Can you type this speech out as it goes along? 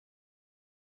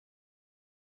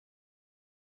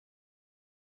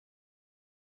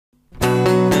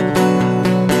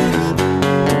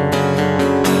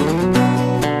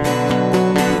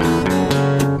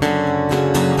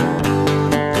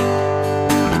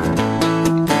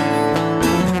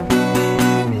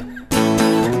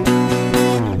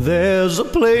a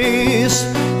place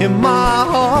in my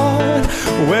heart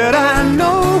where I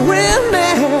know we'll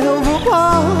never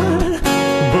part,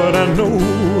 but I know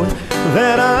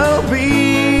that I'll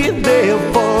be there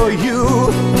for you.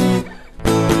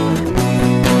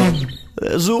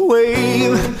 There's a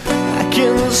wave I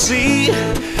can see,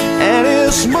 and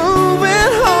it's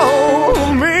moving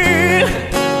over me,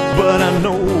 but I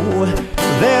know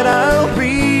that I'll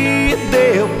be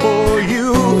there for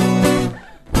you.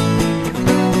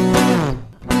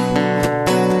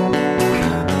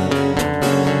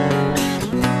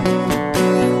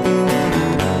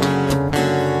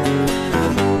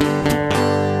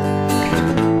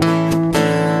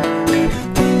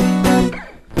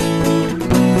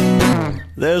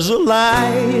 There's a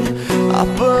light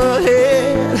up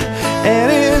ahead,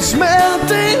 and it's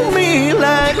melting me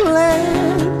like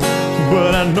lead,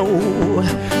 but I know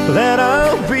that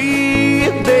I'll be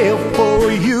there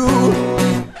for you.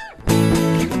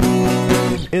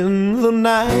 In the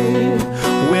night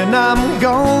when I'm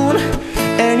gone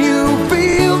and you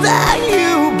feel that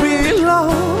you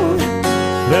belong,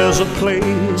 there's a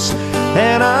place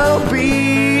and I'll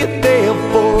be there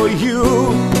for you.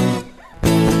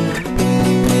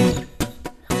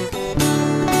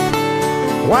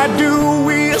 Why do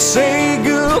we say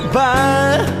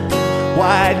goodbye?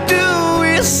 Why do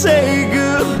we say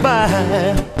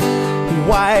goodbye?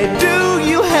 Why do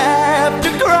you have to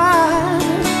cry?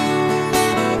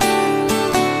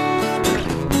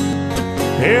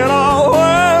 In our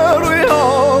world we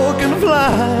all can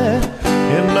fly.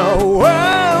 In our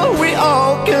world we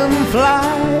all can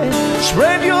fly.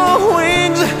 Spread your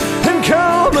wings and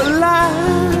come alive.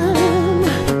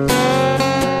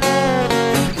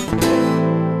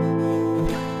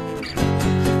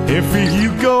 If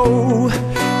you go,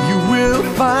 you will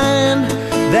find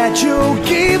that you're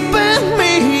keeping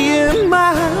me in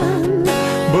mind,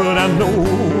 but I know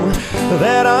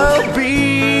that I'll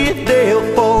be there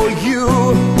for you.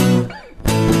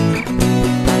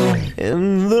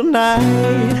 In the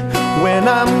night when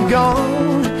I'm gone